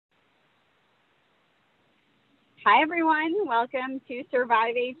Hi, everyone. Welcome to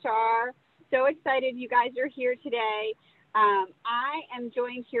Survive HR. So excited you guys are here today. I am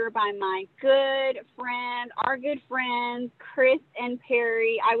joined here by my good friend, our good friends, Chris and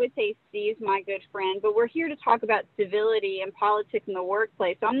Perry. I would say Steve's my good friend, but we're here to talk about civility and politics in the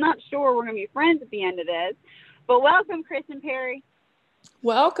workplace. So I'm not sure we're going to be friends at the end of this, but welcome, Chris and Perry.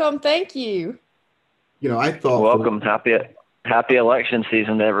 Welcome. Thank you. I thought. Welcome. Happy election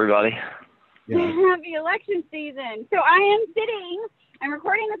season to everybody. Yeah. Happy election season. So I'm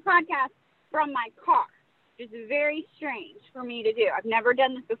recording this podcast from my car. Which is very strange for me to do. I've never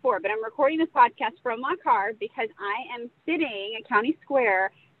done this before, but I'm recording this podcast from my car because I am sitting at County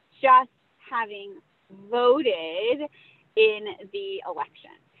Square just having voted in the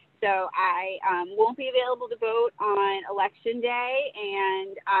election. So I won't be available to vote on election day,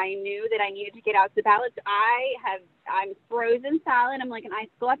 and I knew that I needed to get out the ballots. I'm frozen solid. I'm like an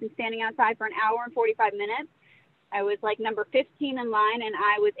icicle. I've been standing outside for an hour and 45 minutes. I was like number 15 in line, and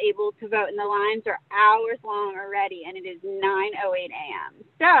I was able to vote, and the lines are hours long already, and it is 9:08 a.m.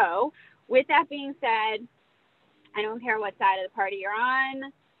 So with that being said, I don't care what side of the party you're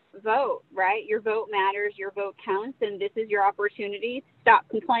on, vote, right? Your vote matters, your vote counts, and this is your opportunity to stop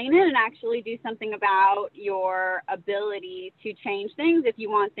complaining and actually do something about your ability to change things. If you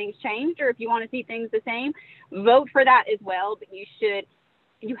want things changed or if you want to see things the same, vote for that as well, but you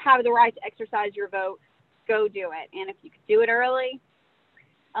have the right to exercise your vote. Go do it. And if you could do it early,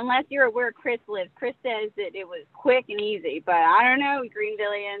 unless you're where Chris lives, Chris says that it was quick and easy, but I don't know,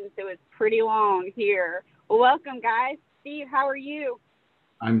 Greenvillians, it was pretty long here. Well, welcome, guys. Steve, how are you?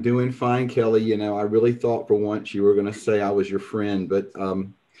 I'm doing fine, Kelly. I really thought for once you were going to say I was your friend, but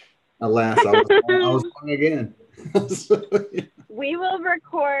alas, I was wrong again. So, yeah. Let's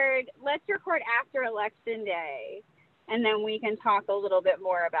record after Election Day, and then we can talk a little bit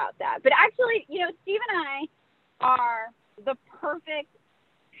more about that. But actually, Steve and I are the perfect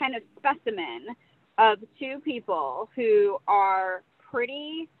kind of specimen of two people who are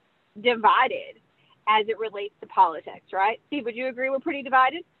pretty divided as it relates to politics, right? Steve, would you agree we're pretty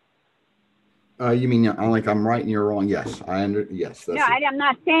divided? You mean like I'm right and you're wrong? Yes, yes. No, I'm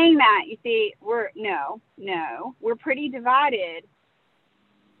not saying that. You see, we're pretty divided.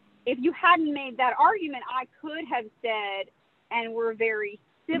 If you hadn't made that argument, I could have said, and we're very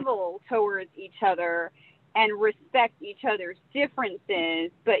civil towards each other and respect each other's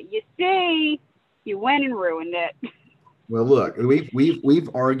differences. But you see, you went and ruined it. Well, look, we've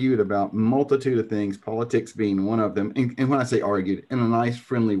argued about a multitude of things, politics being one of them. And when I say argued, in a nice,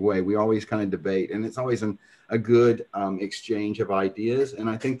 friendly way, we always kind of debate, and it's always a good exchange of ideas. And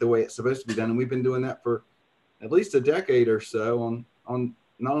I think the way it's supposed to be done, and we've been doing that for at least a decade or so on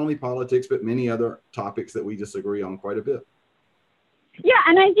not only politics, but many other topics that we disagree on quite a bit. Yeah,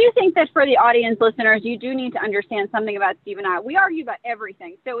 and I do think that for the audience listeners, you do need to understand something about Steve and I. We argue about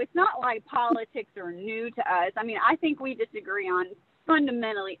everything, so it's not like politics are new to us. I mean, I think we disagree on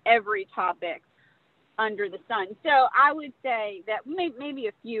fundamentally every topic under the sun. So I would say that maybe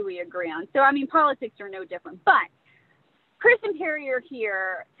a few we agree on. So, I mean, politics are no different. But Chris and Perry are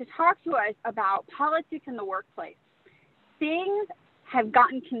here to talk to us about politics in the workplace. Things have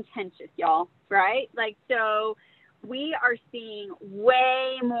gotten contentious, y'all, right? So we are seeing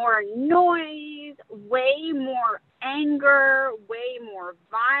way more noise, way more anger, way more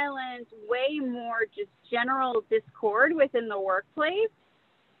violence, way more just general discord within the workplace.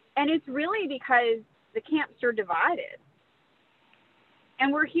 And it's really because the camps are divided.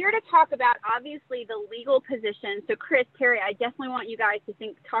 And we're here to talk about, obviously, the legal position. So, Chris, Perry, I definitely want you guys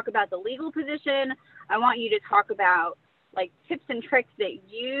to talk about the legal position. I want you to talk about tips and tricks that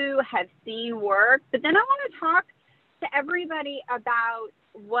you have seen work. But then I want to talk to everybody about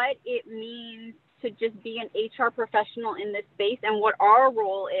what it means to just be an HR professional in this space and what our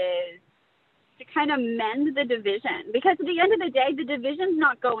role is to kind of mend the division. Because at the end of the day, the division's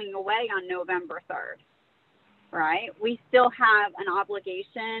not going away on November 3rd, right? We still have an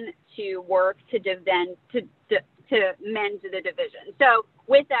obligation to work to mend the division. So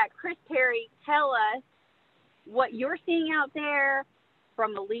with that, Chris, Perry, tell us what you're seeing out there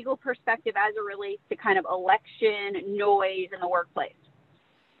from a legal perspective as it relates to kind of election noise in the workplace.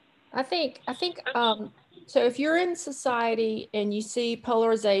 I think so if you're in society and you see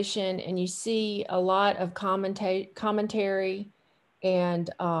polarization and you see a lot of commentary and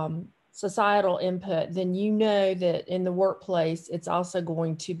societal input, then you know that in the workplace, it's also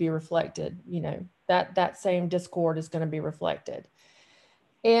going to be reflected, that same discord is going to be reflected.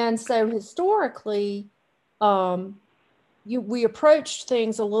 And so historically, we approached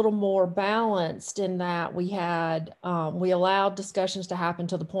things a little more balanced in that we allowed discussions to happen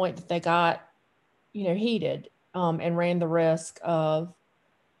to the point that they got, heated. and ran the risk of,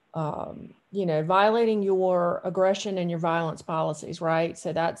 violating your aggression and your violence policies, right?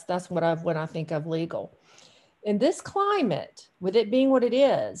 So that's when I think of legal. In this climate, with it being what it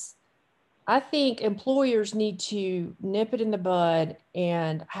is, I think employers need to nip it in the bud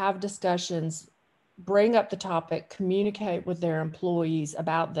and have discussions, bring up the topic, communicate with their employees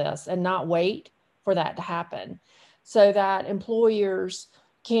about this, and not wait for that to happen, so that employers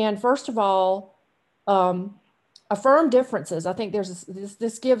can, first of all, affirm differences. I think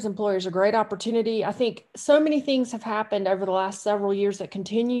this gives employers a great opportunity. I think so many things have happened over the last several years that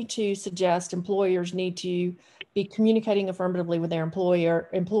continue to suggest employers need to be communicating affirmatively with their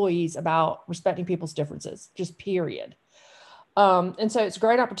employees about respecting people's differences, just period. And so it's a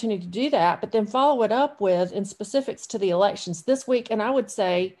great opportunity to do that, but then follow it up with, in specifics to the elections this week, and I would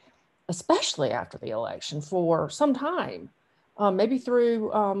say, especially after the election, for some time, maybe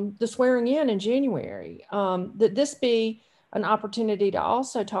through the swearing in January, that this be an opportunity to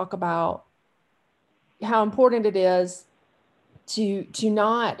also talk about how important it is to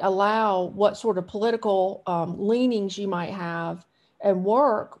not allow what sort of political leanings you might have and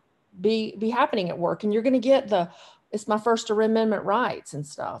work be happening at work. And you're going to get it's my First Amendment rights and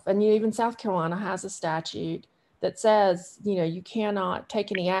stuff. And even South Carolina has a statute that says, you cannot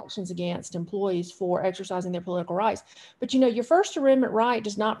take any actions against employees for exercising their political rights. But, your First Amendment right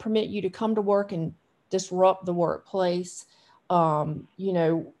does not permit you to come to work and disrupt the workplace. You're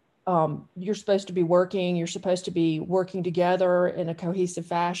supposed to be working. You're supposed to be working together in a cohesive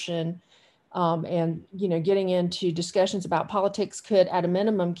fashion. And, getting into discussions about politics could, at a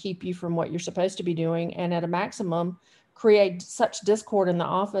minimum, keep you from what you're supposed to be doing, and at a maximum, create such discord in the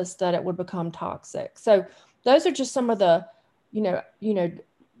office that it would become toxic. So those are just some of the,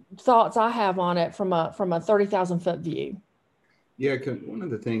 thoughts I have on it from a 30,000-foot view. Yeah, one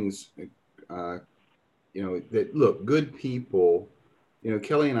of the things, that look, good people,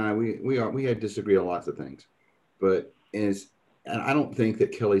 Kelly and I, we had disagreed on lots of things, but and I don't think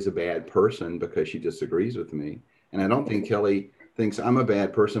that Kelly's a bad person because she disagrees with me, and I don't think Kelly thinks I'm a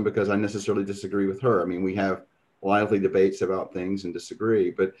bad person because I necessarily disagree with her. I mean, we have lively debates about things and disagree,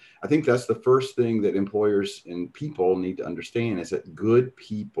 but I think that's the first thing that employers and people need to understand, is that good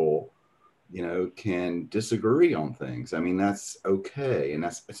people, can disagree on things. I mean, that's okay. And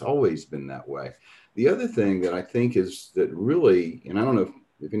it's always been that way. The other thing that I think is that really, and I don't know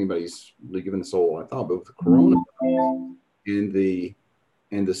if anybody's really given this all I thought, but with the coronavirus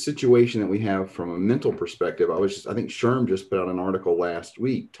and the situation that we have from a mental perspective, I think SHRM just put out an article last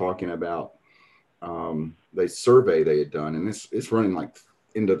week talking about the survey they had done, and it's running like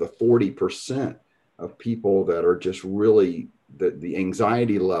into the 40% of people that are just really the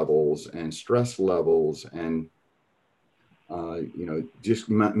anxiety levels and stress levels and just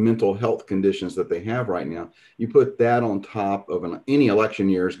mental health conditions that they have right now. You put that on top of any election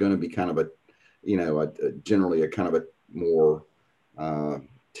year is going to be kind of generally a kind of a more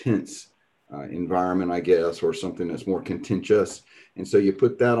tense environment, I guess, or something that's more contentious. And so you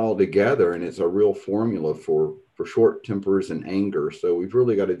put that all together, and it's a real formula for short tempers and anger. So we've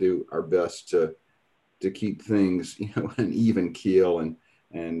really got to do our best to keep things, an even keel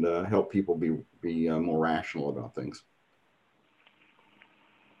and help people be more rational about things.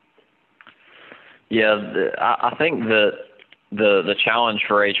 Yeah, I think that the challenge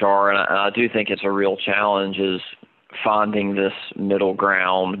for HR, and I do think it's a real challenge, is finding this middle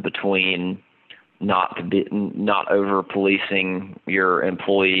ground between not over policing your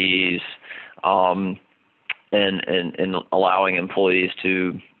employees, and allowing employees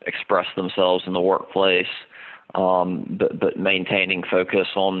to express themselves in the workplace, but maintaining focus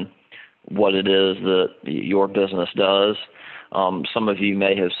on what it is that your business does. Some of you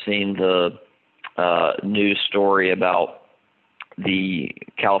may have seen the news story about the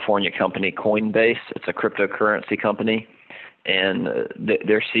California company Coinbase. It's a cryptocurrency company, and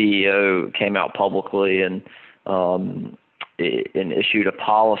their CEO came out publicly and issued a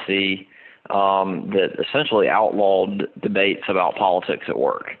policy that essentially outlawed debates about politics at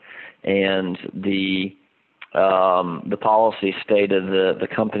work. And the policy stated that the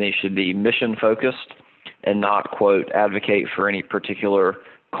company should be mission focused and not, quote, advocate for any particular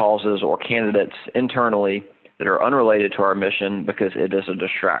causes or candidates internally that are unrelated to our mission because it is a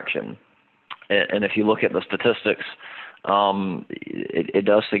distraction. And if you look at the statistics, it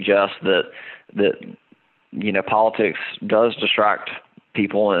does suggest that politics does distract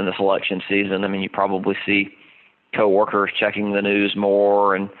people in this election season. I mean, you probably see coworkers checking the news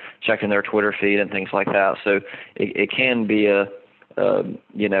more and checking their Twitter feed and things like that. So it can be a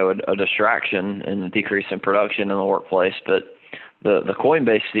distraction and a decrease in production in the workplace. But the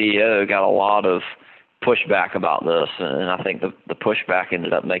Coinbase CEO got a lot of pushback about this, and I think the pushback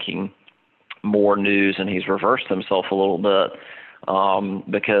ended up making more news, and he's reversed himself a little bit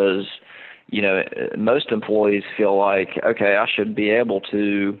because, you know, most employees feel like, okay, I should be able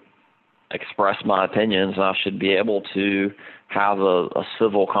to express my opinions, and I should be able to have a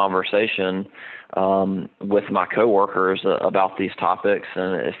civil conversation with my coworkers about these topics,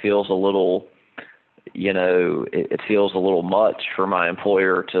 and it feels a little, you know, it feels a little much for my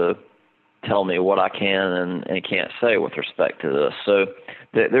employer to tell me what I can and can't say with respect to this. So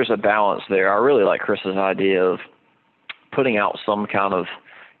there's a balance there. I really like Chris's idea of putting out some kind of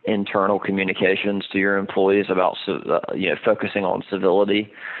internal communications to your employees about, you know, focusing on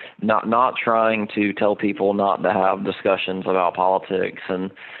civility, not trying to tell people not to have discussions about politics and,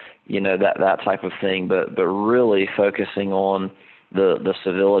 you know, that type of thing, but really focusing on the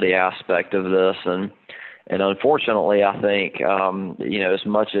civility aspect of this. And unfortunately, I think, you know, as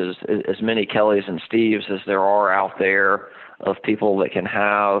much as many Kellys and Steves as there are out there of people that can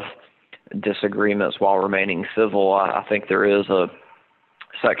have disagreements while remaining civil, I think there is a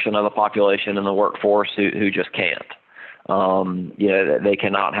section of the population in the workforce who just can't. You know, they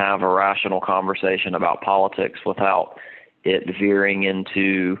cannot have a rational conversation about politics without it veering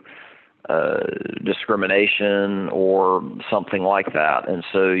into discrimination or something like that. And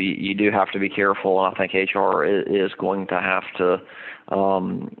so you do have to be careful, and I think HR is going to have to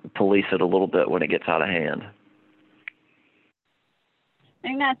police it a little bit when it gets out of hand. I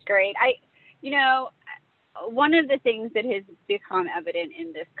think that's great. You know, one of the things that has become evident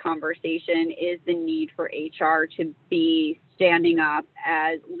in this conversation is the need for HR to be standing up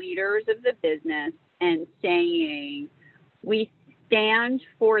as leaders of the business and saying, we stand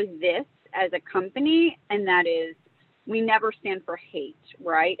for this as a company, and that is, we never stand for hate,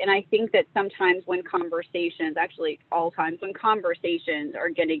 right? And I think that sometimes when conversations, actually all times when conversations are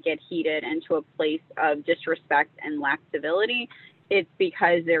going to get heated into a place of disrespect and lack civility, it's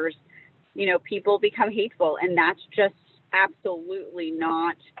because there's, you know, people become hateful, and that's just absolutely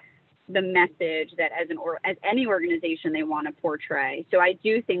not the message that as any organization they want to portray. So I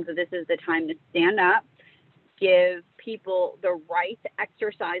do think that this is the time to stand up, give people the right to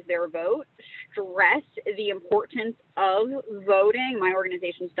exercise their vote, stress the importance of voting. My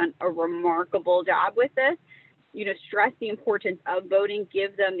organization's done a remarkable job with this. You know, stress the importance of voting,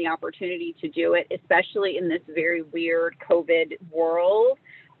 give them the opportunity to do it, especially in this very weird COVID world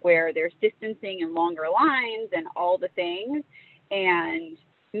where there's distancing and longer lines and all the things, and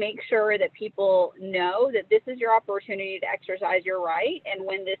make sure that people know that this is your opportunity to exercise your right. And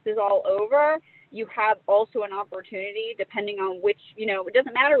when this is all over, you have also an opportunity, depending on which, you know, it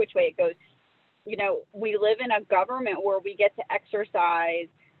doesn't matter which way it goes. You know, we live in a government where we get to exercise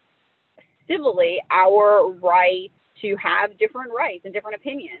civilly our right to have different rights and different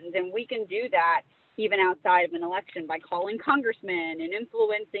opinions. And we can do that even outside of an election by calling congressmen and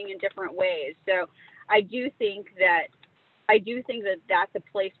influencing in different ways. So I do think that that's a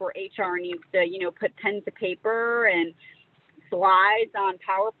place where HR needs to, you know, put pen to paper and slides on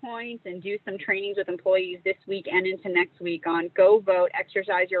PowerPoints and do some trainings with employees this week and into next week on go vote,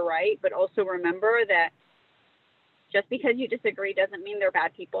 exercise your right, but also remember that just because you disagree doesn't mean they're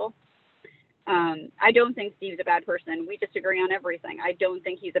bad people. I don't think Steve's a bad person. We disagree on everything. I don't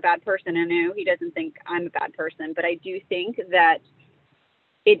think he's a bad person. I know he doesn't think I'm a bad person, but I do think that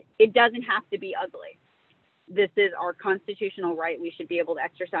it doesn't have to be ugly. This is our constitutional right. We should be able to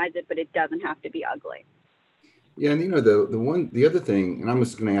exercise it, but it doesn't have to be ugly. Yeah, and you know, the other thing, and I'm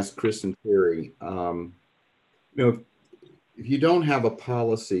just going to ask Chris and Terry, you know, if you don't have a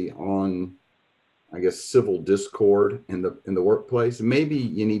policy on, I guess, civil discord in the workplace, maybe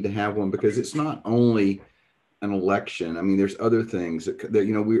you need to have one, because it's not only an election. I mean, there's other things that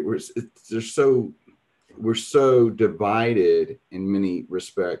you know, we're so divided in many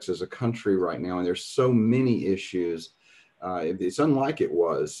respects as a country right now, and there's so many issues. It's unlike it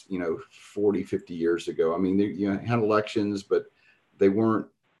was, you know, 40, 50 years ago. I mean, you had elections, but they weren't,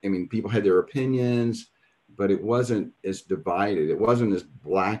 I mean, people had their opinions, but it wasn't as divided. It wasn't as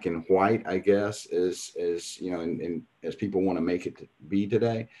black and white, I guess, as you know, and as people want to make it to be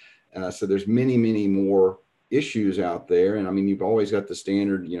today. So there's many, many more issues out there. And I mean, you've always got the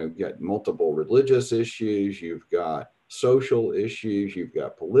standard, you know, you've got multiple religious issues, you've got social issues, you've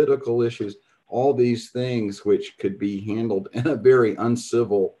got political issues, all these things which could be handled in a very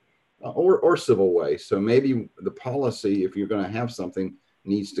uncivil or civil way. So maybe the policy, if you're going to have something,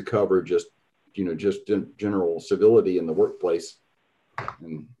 needs to cover just, you know, just general civility in the workplace,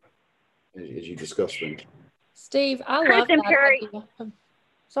 and as you discussed things. Steve, I Chris love and that Terry. idea.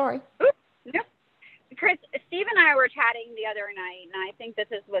 Sorry. Yeah. Chris, Steve and I were chatting the other night, and I think this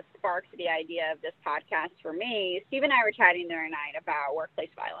is what sparked the idea of this podcast for me. Steve and I were chatting the other night about workplace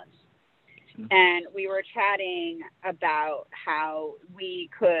violence. And we were chatting about how we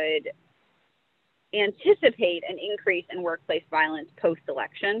could anticipate an increase in workplace violence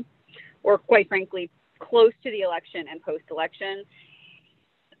post-election, or quite frankly, close to the election and post-election.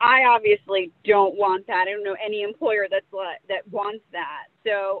 I obviously don't want that. I don't know any employer that wants that.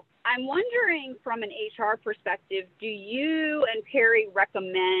 So I'm wondering, from an HR perspective, do you and Perry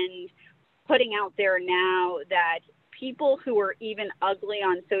recommend putting out there now that people who are even ugly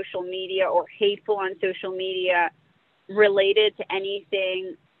on social media or hateful on social media related to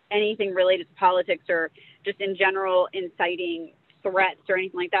anything related to politics or just in general inciting threats or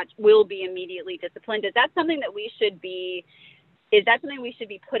anything like that will be immediately disciplined? Is that something that we should be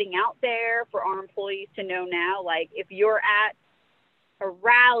putting out there for our employees to know now? Like, if you're at a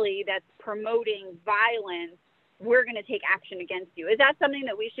rally that's promoting violence, we're going to take action against you. Is that something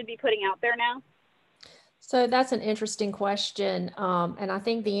that we should be putting out there now? So that's an interesting question. And I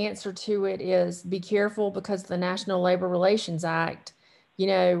think the answer to it is be careful, because the National Labor Relations Act,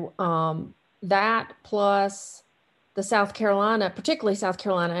 that plus the South Carolina, particularly South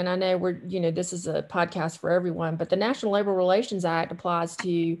Carolina, and I know this is a podcast for everyone, but the National Labor Relations Act applies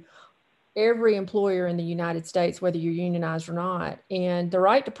to every employer in the United States, whether you're unionized or not. And the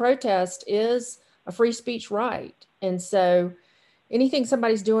right to protest is a free speech right. And so anything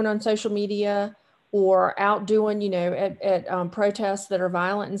somebody's doing on social media or out doing, at protests that are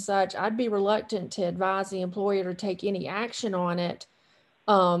violent and such, I'd be reluctant to advise the employer to take any action on it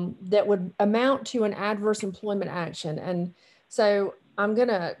that would amount to an adverse employment action. And so I'm going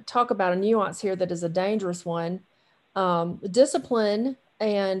to talk about a nuance here that is a dangerous one. Discipline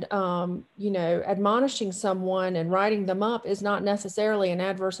and, admonishing someone and writing them up is not necessarily an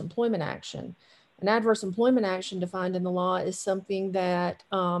adverse employment action. An adverse employment action defined in the law is something that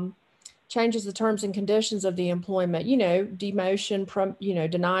changes the terms and conditions of the employment, demotion,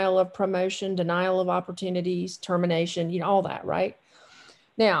 denial of promotion, denial of opportunities, termination, all that, right?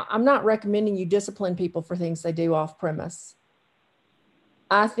 Now, I'm not recommending you discipline people for things they do off premise.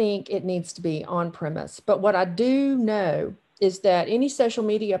 I think it needs to be on premise. But what I do know is that any social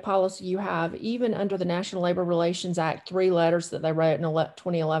media policy you have, even under the National Labor Relations Act, 3 letters that they wrote in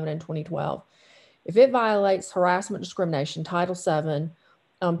 2011 and 2012, if it violates harassment, discrimination, Title VII,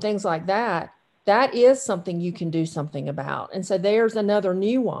 things like that, that is something you can do something about. And so there's another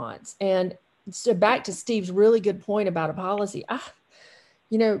nuance. And so back to Steve's really good point about a policy,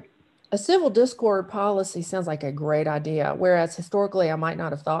 a civil discord policy sounds like a great idea, whereas historically I might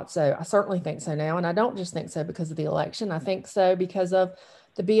not have thought so. I certainly think so now. And I don't just think so because of the election. I think so because of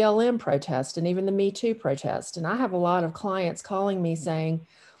the BLM protest and even the Me Too protest. And I have a lot of clients calling me saying,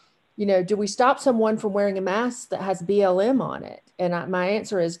 do we stop someone from wearing a mask that has BLM on it? And my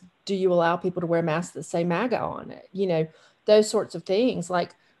answer is, do you allow people to wear masks that say MAGA on it? Those sorts of things.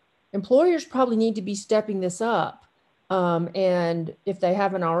 Like, employers probably need to be stepping this up. And if they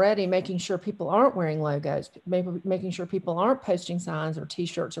haven't already, making sure people aren't wearing logos, making sure people aren't posting signs or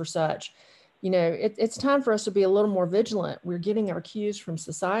T-shirts or such. It's time for us to be a little more vigilant. We're getting our cues from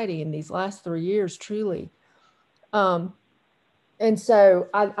society in these last 3 years, truly. And so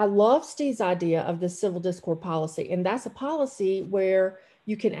I love Steve's idea of the civil discord policy. And that's a policy where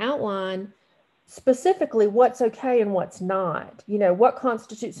you can outline specifically what's okay and what's not, what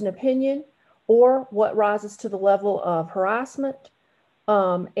constitutes an opinion or what rises to the level of harassment,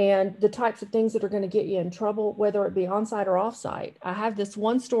 and the types of things that are going to get you in trouble, whether it be on-site or off-site. I have this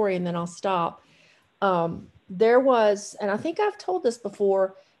one story and then I'll stop. There was, and I think I've told this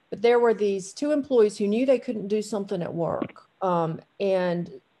before, but there were these 2 employees who knew they couldn't do something at work.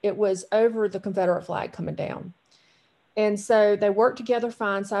 And it was over the Confederate flag coming down. And so they worked together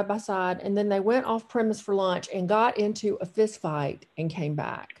fine, side by side, and then they went off premise for lunch and got into a fist fight and came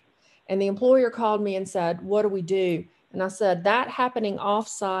back. And the employer called me and said, what do we do? And I said, that happening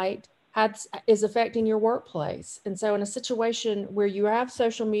off-site is affecting your workplace. And so in a situation where you have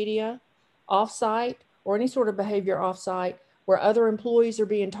social media off-site or any sort of behavior off-site where other employees are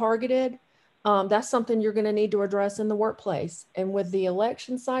being targeted, that's something you're going to need to address in the workplace. And with the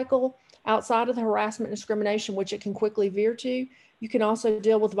election cycle, outside of the harassment and discrimination, which it can quickly veer to, you can also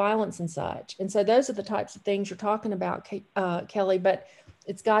deal with violence and such. And so those are the types of things you're talking about, Kelly, but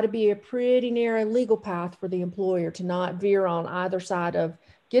it's got to be a pretty narrow legal path for the employer to not veer on either side of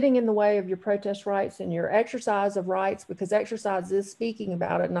getting in the way of your protest rights and your exercise of rights, because exercise is speaking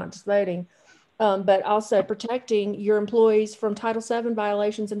about it, not just voting, but also protecting your employees from Title VII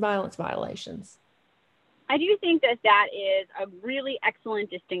violations and violence violations. I do think that that is a really excellent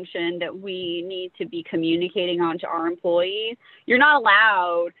distinction that we need to be communicating on to our employees. You're not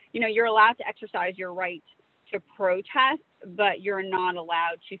allowed, you're allowed to exercise your right to protest, but you're not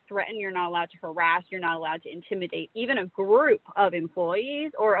allowed to threaten, you're not allowed to harass, you're not allowed to intimidate even a group of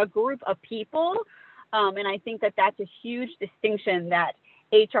employees or a group of people. And I think that that's a huge distinction that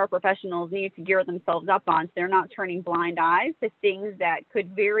HR professionals need to gear themselves up on, so they're not turning blind eyes to things that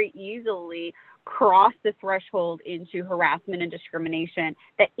could very easily cross the threshold into harassment and discrimination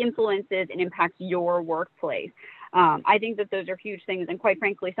that influences and impacts your workplace. I think that those are huge things, and quite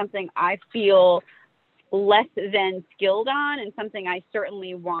frankly, something I feel less than skilled on, and something I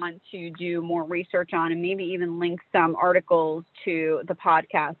certainly want to do more research on, and maybe even link some articles to the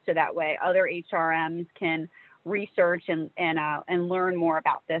podcast so that way other HRMs can research and learn more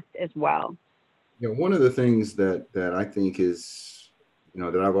about this as well. One of the things that I think is,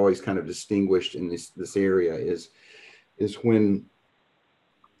 that I've always kind of distinguished in this area is when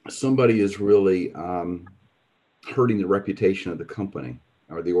somebody is really hurting the reputation of the company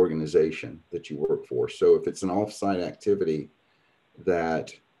or the organization that you work for. So if it's an offsite activity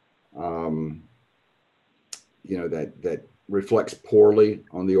that, that reflects poorly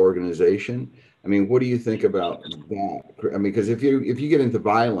on the organization, I mean, what do you think about that? I mean, because if you get into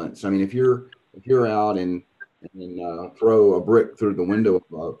violence, I mean, if you're out and throw a brick through the window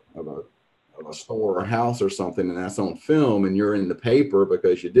of a store or house or something, and that's on film, and you're in the paper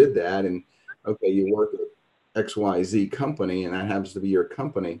because you did that, and okay, you work at XYZ company, and that happens to be your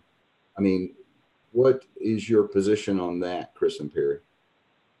company. I mean, what is your position on that, Chris and Perry?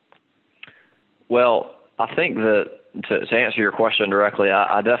 Well, I think that to answer your question directly,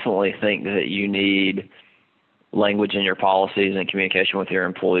 I definitely think that you need language in your policies and communication with your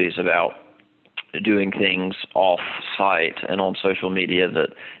employees about doing things off site and on social media that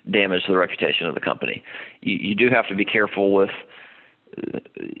damage the reputation of the company. You do have to be careful with,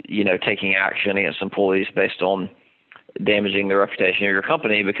 taking action against employees based on damaging the reputation of your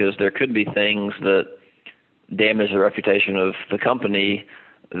company, because there could be things that damage the reputation of the company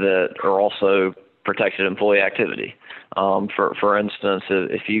that are also protected employee activity. For instance,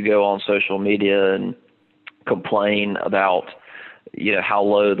 if you go on social media and complain about how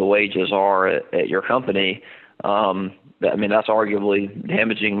low the wages are at your company, that's arguably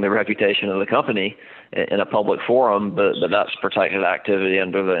damaging the reputation of the company in a public forum, but that's protected activity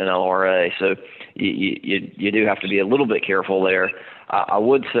under the NLRA. So you do have to be a little bit careful there. I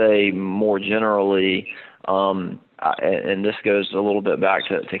would say more generally, and this goes a little bit back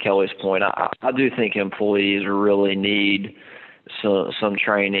to Kelly's point, I do think employees really need some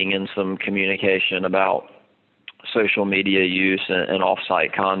training and some communication about social media use and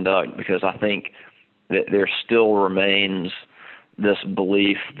off-site conduct, because I think that there still remains this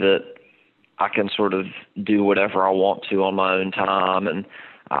belief that I can sort of do whatever I want to on my own time, and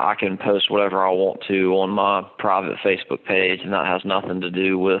I can post whatever I want to on my private Facebook page, and that has nothing to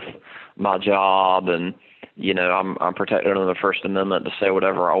do with my job, and I'm protected under the First Amendment to say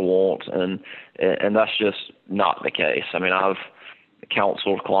whatever I want, and that's just not the case. I mean, I've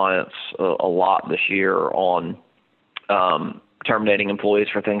counseled clients a lot this year on terminating employees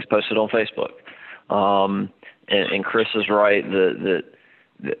for things posted on Facebook. And Chris is right that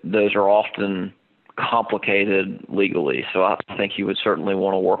those are often complicated legally. So I think you would certainly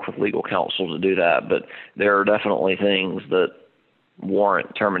want to work with legal counsel to do that. But there are definitely things that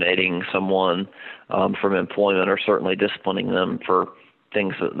warrant terminating someone from employment, or certainly disciplining them for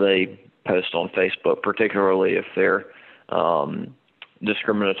things that they post on Facebook, particularly if they're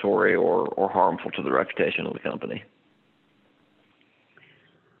discriminatory or harmful to the reputation of the company.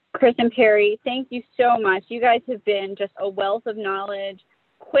 Chris and Perry, thank you so much. You guys have been just a wealth of knowledge.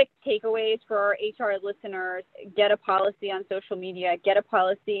 Quick takeaways for our HR listeners: get a policy on social media, get a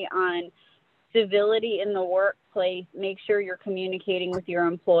policy on civility in the workplace, make sure you're communicating with your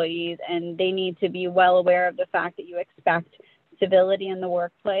employees, and they need to be well aware of the fact that you expect civility in the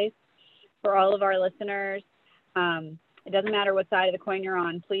workplace. For all of our listeners, it doesn't matter what side of the coin you're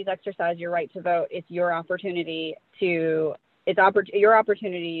on, please exercise your right to vote. It's your opportunity to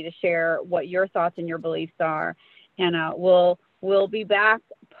share what your thoughts and your beliefs are. And we'll be back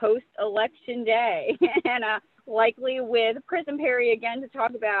post-election day and likely with Chris and Perry again to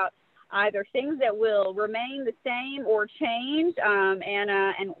talk about either things that will remain the same or change,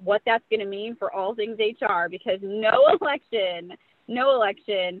 and what that's going to mean for all things HR, because no election,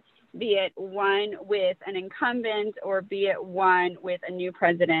 be it one with an incumbent or be it one with a new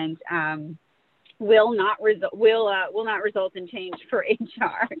president, will not result in change for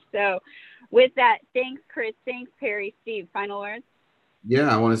HR. So with that, thanks, Chris. Thanks, Perry. Steve, final words?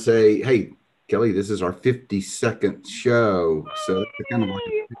 Yeah, I want to say, hey, Kelly, this is our 52nd show. So it's kind of like,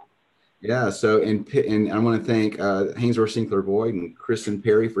 yeah. So, and I want to thank Hainsworth Sinclair Boyd and Kristen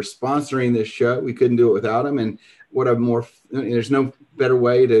Perry for sponsoring this show. We couldn't do it without them. And what a more, there's no better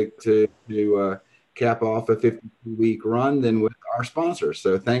way to cap off a 52-week run than with our sponsors.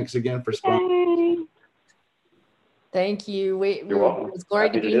 So thanks again for sponsoring. Yay. Thank you. You're welcome. It was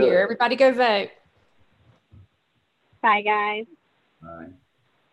great Happy to to be do here. it. Everybody go vote. Bye, guys. Bye.